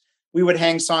worked, we would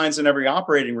hang signs in every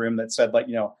operating room that said,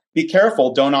 be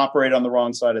careful, don't operate on the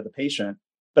wrong side of the patient.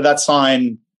 But that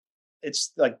sign,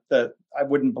 it's like I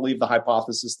wouldn't believe the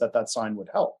hypothesis that sign would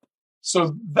help.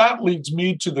 So that leads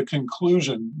me to the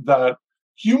conclusion that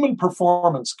human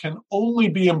performance can only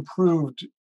be improved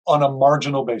on a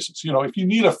marginal basis. If you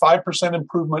need a 5%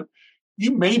 improvement,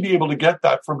 you may be able to get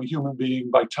that from a human being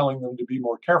by telling them to be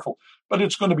more careful, but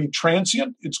it's going to be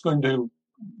transient. It's going to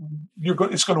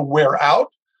wear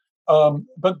out.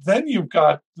 But then you've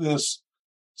got this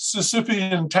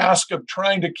Sisyphean task of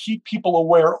trying to keep people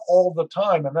aware all the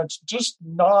time. And that's just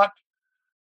not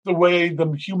the way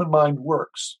the human mind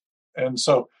works. And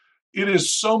so it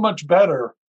is so much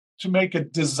better to make a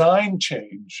design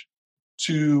change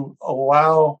to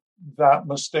allow that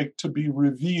mistake to be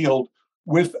revealed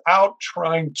without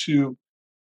trying to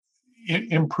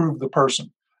improve the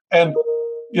person. And,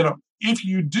 if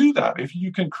you do that, if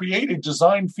you can create a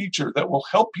design feature that will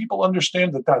help people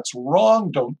understand that that's wrong,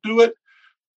 don't do it,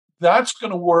 that's going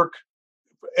to work.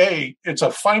 It's a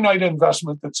finite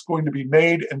investment that's going to be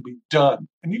made and be done.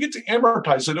 And you get to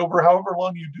amortize it over however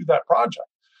long you do that project.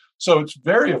 So it's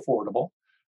very affordable,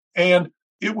 and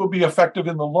it will be effective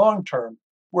in the long term.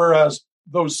 Whereas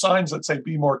those signs that say,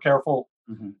 be more careful,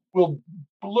 will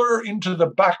blur into the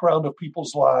background of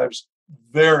people's lives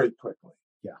very quickly.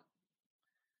 Yeah.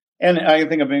 And I can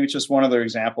think of maybe just one other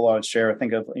example I would share. I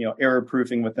think of, error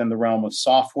proofing within the realm of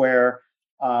software.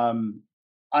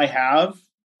 I have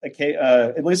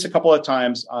at least a couple of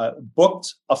times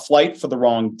booked a flight for the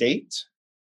wrong date.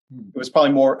 It was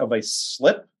probably more of a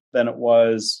slip than it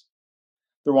was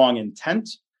the wrong intent.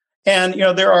 And,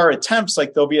 there are attempts,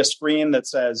 like there'll be a screen that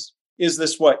says, is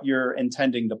this what you're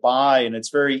intending to buy? And it's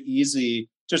very easy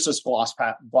just to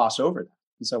gloss over that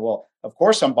and say, well, of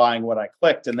course I'm buying what I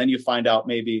clicked. And then you find out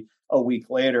maybe a week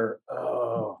later,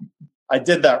 oh, I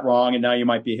did that wrong. And now you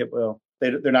might be hit. Well,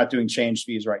 they're not doing change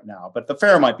fees right now, but the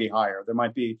fare might be higher. There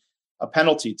might be a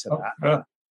penalty to that.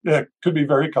 Yeah, it could be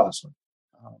very costly.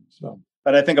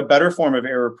 But I think a better form of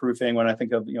error proofing, when I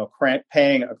think of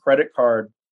paying a credit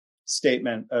card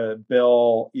statement, a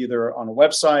bill either on a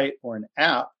website or an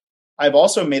app, I've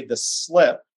also made the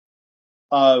slip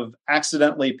of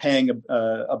accidentally paying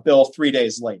a bill 3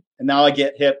 days late, and now I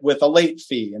get hit with a late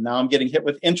fee, and now I'm getting hit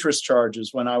with interest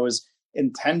charges when I was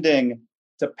intending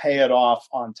to pay it off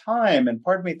on time. And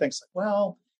part of me thinks,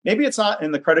 well, maybe it's not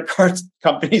in the credit card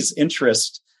company's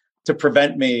interest to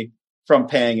prevent me from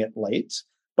paying it late.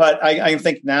 But I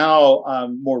think now,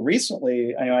 more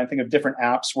recently, I think of different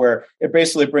apps where it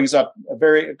basically brings up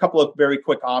a couple of very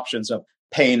quick options of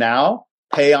pay now,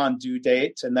 pay on due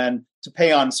date, and then to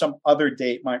pay on some other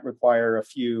date might require a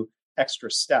few extra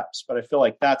steps. But I feel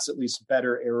like that's at least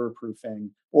better error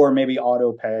proofing, or maybe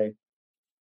auto pay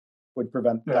would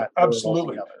prevent that.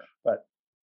 Absolutely. But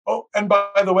and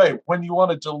by the way, when you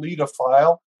want to delete a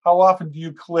file, how often do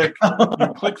you click?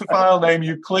 You click the file name,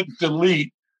 you click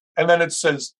delete, and then it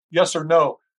says yes or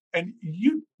no, and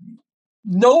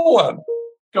no one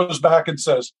goes back and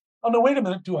says, "Oh no, wait a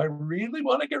minute, do I really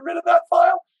want to get rid of that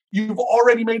file?" You've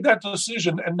already made that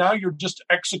decision, and now you're just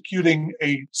executing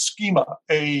a schema,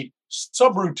 a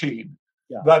subroutine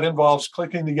that involves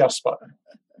clicking the yes button.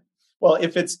 Well,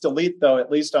 if it's delete, though, at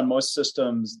least on most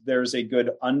systems, there's a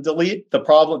good undelete.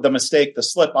 The mistake, the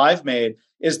slip I've made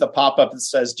is the pop-up that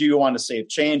says, do you want to save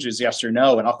changes, yes or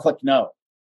no? And I'll click no.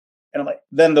 And I'm like,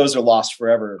 then those are lost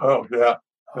forever. Oh, yeah.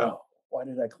 Why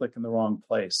did I click in the wrong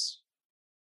place?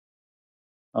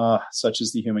 Such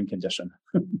is the human condition.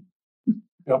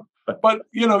 Yep. But,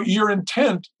 your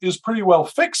intent is pretty well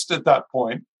fixed at that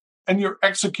point, and you're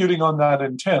executing on that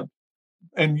intent,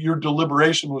 and your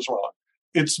deliberation was wrong.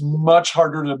 It's much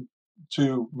harder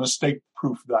to mistake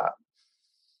proof that.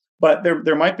 But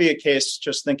there might be a case,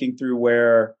 just thinking through,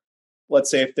 where let's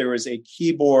say if there was a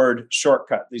keyboard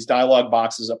shortcut, these dialog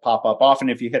boxes that pop up, often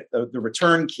if you hit the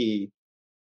return key,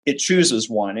 it chooses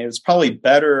one. It's probably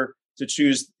better to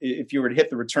choose, if you were to hit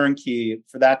the return key,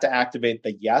 for that to activate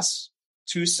the yes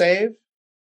to save,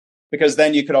 because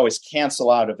then you could always cancel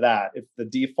out of that. If the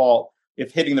default,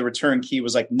 if hitting the return key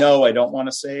was like, no, I don't want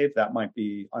to save, that might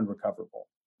be unrecoverable.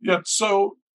 Yeah.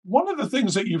 So one of the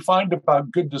things that you find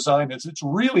about good design is it's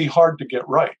really hard to get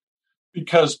right,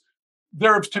 because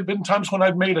there have been times when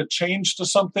I've made a change to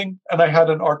something and I had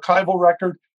an archival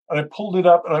record and I pulled it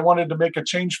up and I wanted to make a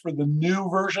change for the new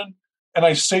version and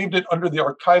I saved it under the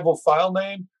archival file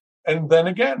name. And then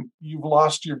again, you've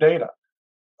lost your data.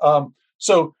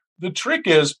 So the trick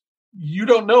is, you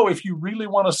don't know if you really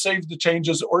want to save the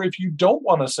changes or if you don't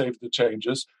want to save the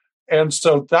changes. And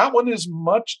so that one is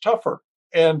much tougher.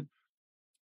 And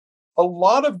a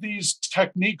lot of these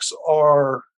techniques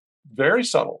are very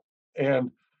subtle.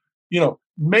 And,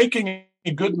 making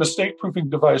a good mistake-proofing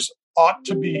device ought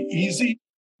to be easy,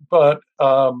 but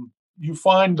you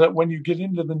find that when you get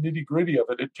into the nitty-gritty of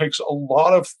it, it takes a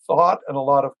lot of thought and a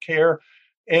lot of care.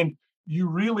 And you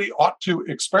really ought to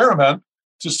experiment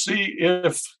to see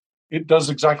if it does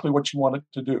exactly what you want it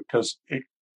to do, because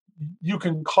you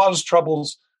can cause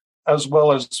troubles as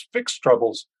well as fix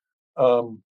troubles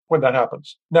when that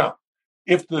happens. Now,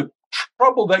 if the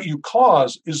trouble that you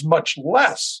cause is much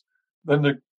less than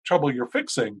the trouble you're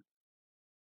fixing,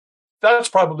 that's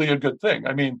probably a good thing.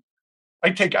 I mean,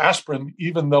 I take aspirin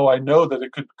even though I know that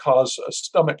it could cause a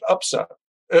stomach upset.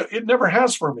 It never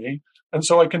has for me, and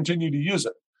so I continue to use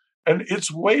it. And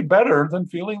it's way better than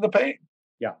feeling the pain.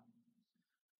 Yeah.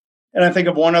 And I think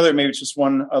of maybe just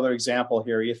one other example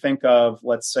here. You think of,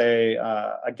 let's say,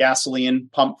 a gasoline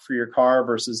pump for your car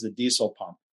versus the diesel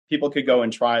pump. People could go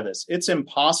and try this. It's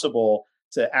impossible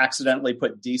to accidentally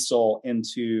put diesel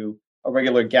into a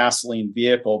regular gasoline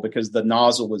vehicle because the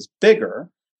nozzle is bigger.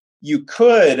 You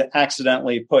could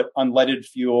accidentally put unleaded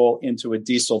fuel into a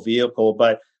diesel vehicle,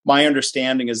 but my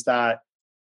understanding is that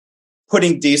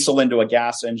putting diesel into a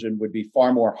gas engine would be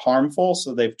far more harmful,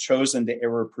 so they've chosen to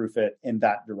error-proof it in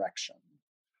that direction.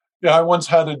 Yeah, I once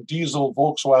had a diesel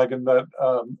Volkswagen that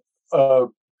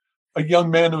a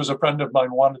young man who was a friend of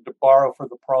mine wanted to borrow for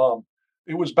the prom.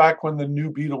 It was back when the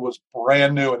new Beetle was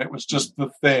brand new, and it was just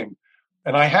the thing.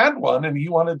 And I had one, and he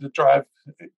wanted to drive.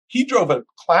 He drove a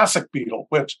classic Beetle,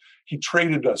 which he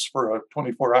traded us for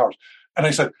 24 hours. And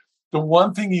I said, the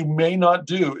one thing you may not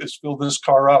do is fill this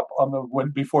car up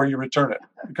before you return it,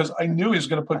 because I knew he was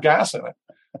going to put gas in it,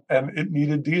 and it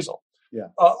needed diesel. Yeah.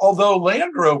 Although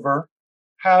Land Rover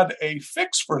had a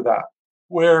fix for that,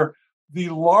 where the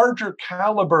larger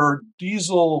caliber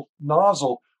diesel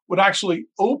nozzle would actually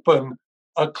open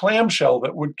a clamshell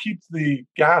that would keep the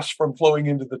gas from flowing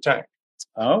into the tank.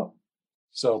 Oh,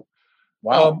 so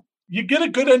wow. You get a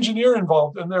good engineer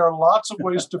involved, and there are lots of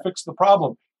ways to fix the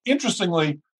problem.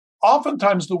 Interestingly,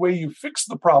 oftentimes the way you fix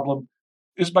the problem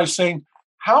is by saying,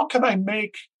 how can I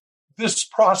make this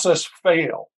process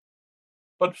fail?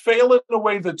 But fail in a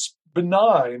way that's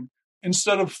benign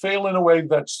instead of fail in a way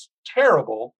that's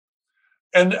terrible.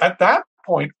 And at that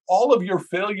point, all of your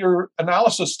failure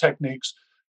analysis techniques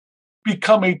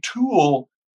become a tool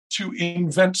to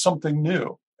invent something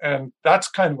new. And that's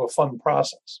kind of a fun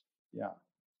process. Yeah.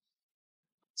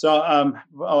 So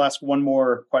I'll ask one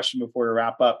more question before we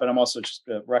wrap up, but I'm also just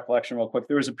a recollection real quick.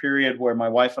 There was a period where my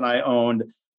wife and I owned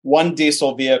one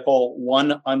diesel vehicle,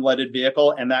 one unleaded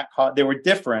vehicle, and they were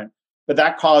different, but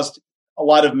that caused a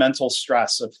lot of mental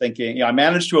stress of thinking, I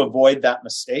managed to avoid that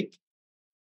mistake,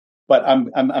 but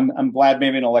I'm glad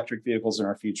maybe an electric vehicles in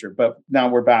our future, but now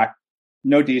we're back.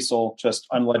 No diesel, just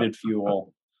unleaded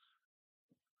fuel.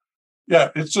 Yeah,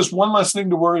 it's just one less thing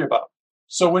to worry about.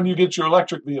 So when you get your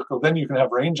electric vehicle, then you can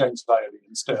have range anxiety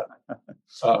instead.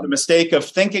 The mistake of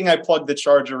thinking I plugged the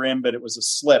charger in, but it was a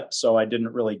slip, so I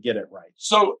didn't really get it right.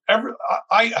 So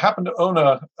I happen to own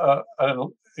a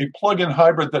plug-in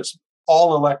hybrid that's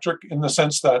all electric, in the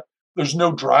sense that there's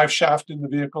no drive shaft in the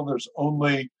vehicle. There's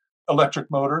only electric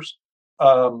motors.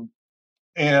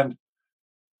 And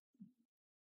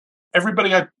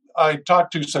everybody I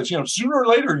talk to says, sooner or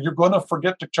later, you're going to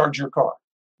forget to charge your car.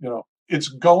 It's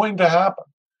going to happen.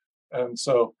 And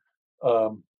so,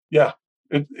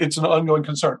 it's an ongoing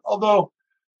concern. Although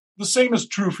the same is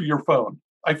true for your phone.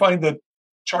 I find that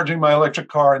charging my electric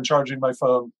car and charging my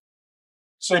phone,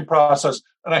 same process.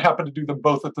 And I happen to do them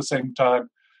both at the same time,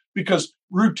 because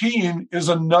routine is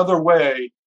another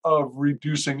way of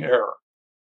reducing error.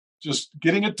 Just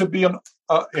getting it to be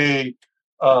a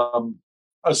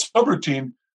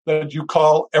subroutine that you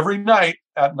call every night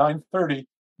at 9:30.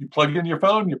 You plug in your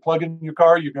phone, you plug in your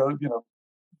car, you go,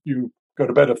 you go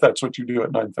to bed if that's what you do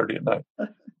at 9:30 at night.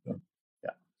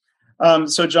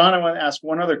 So, John, I want to ask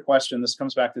one other question. This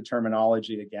comes back to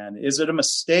terminology again. Is it a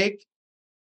mistake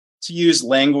to use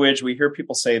language? We hear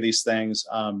people say these things,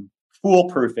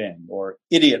 foolproofing or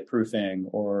idiot-proofing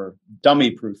or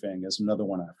dummy-proofing is another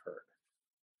one I've heard.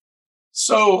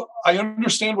 So I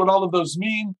understand what all of those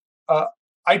mean.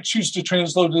 I choose to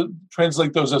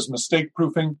translate those as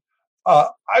mistake-proofing.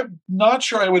 I'm not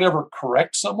sure I would ever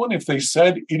correct someone if they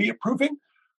said idiot-proofing,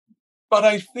 but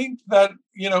I think that,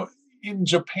 in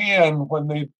Japan,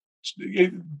 when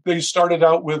they started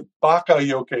out with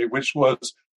baka-yoke, which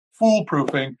was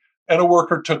foolproofing, and a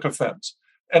worker took offense.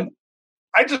 And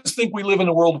I just think we live in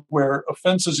a world where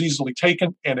offense is easily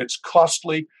taken and it's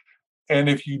costly. And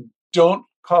if you don't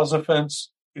cause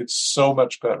offense, it's so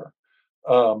much better.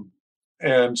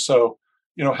 And so,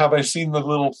 have I seen the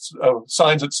little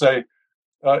signs that say,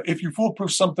 if you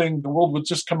foolproof something, the world would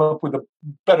just come up with a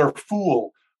better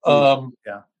fool.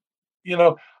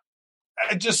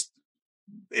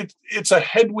 It's a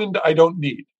headwind I don't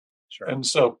need. Sure. And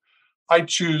so I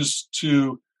choose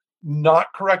to not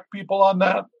correct people on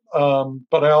that.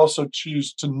 But I also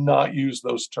choose to not use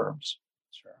those terms.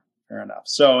 Sure. Fair enough.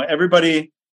 So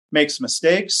everybody makes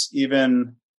mistakes,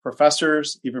 even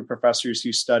professors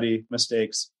who study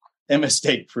mistakes and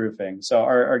mistake proofing. So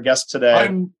our guest today.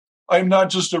 I'm not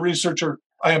just a researcher.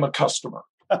 I am a customer.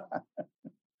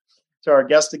 So our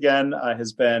guest again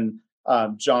has been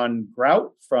John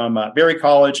Grout from Berry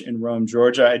College in Rome,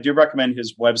 Georgia. I do recommend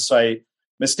his website,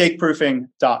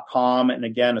 mistakeproofing.com. And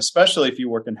again, especially if you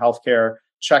work in healthcare,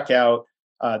 check out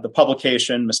the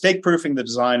publication, Mistake Proofing, the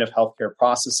Design of Healthcare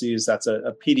Processes. That's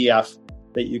a PDF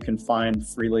that you can find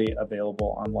freely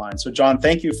available online. So John,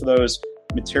 thank you for those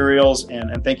materials.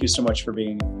 And thank you so much for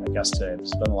being a guest today.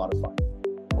 It's been a lot of fun.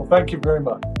 Well, thank you very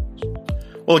much.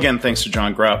 Well, again, thanks to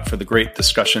John Grout for the great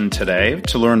discussion today.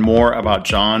 To learn more about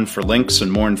John, for links and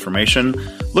more information,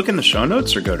 look in the show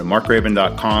notes or go to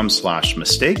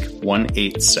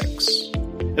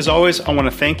markgraban.com/mistake186. As always, I want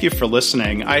to thank you for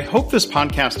listening. I hope this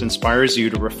podcast inspires you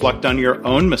to reflect on your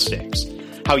own mistakes,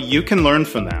 how you can learn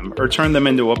from them or turn them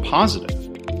into a positive.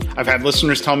 I've had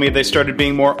listeners tell me they started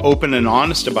being more open and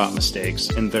honest about mistakes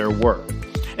in their work.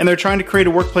 And they're trying to create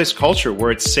a workplace culture where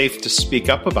it's safe to speak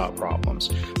up about problems,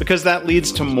 because that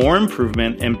leads to more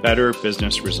improvement and better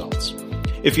business results.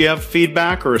 If you have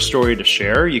feedback or a story to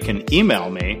share, you can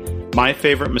email me,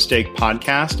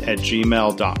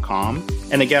 myfavoritemistakepodcast@gmail.com.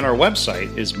 And again, our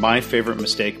website is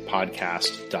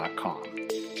myfavoritemistakepodcast.com.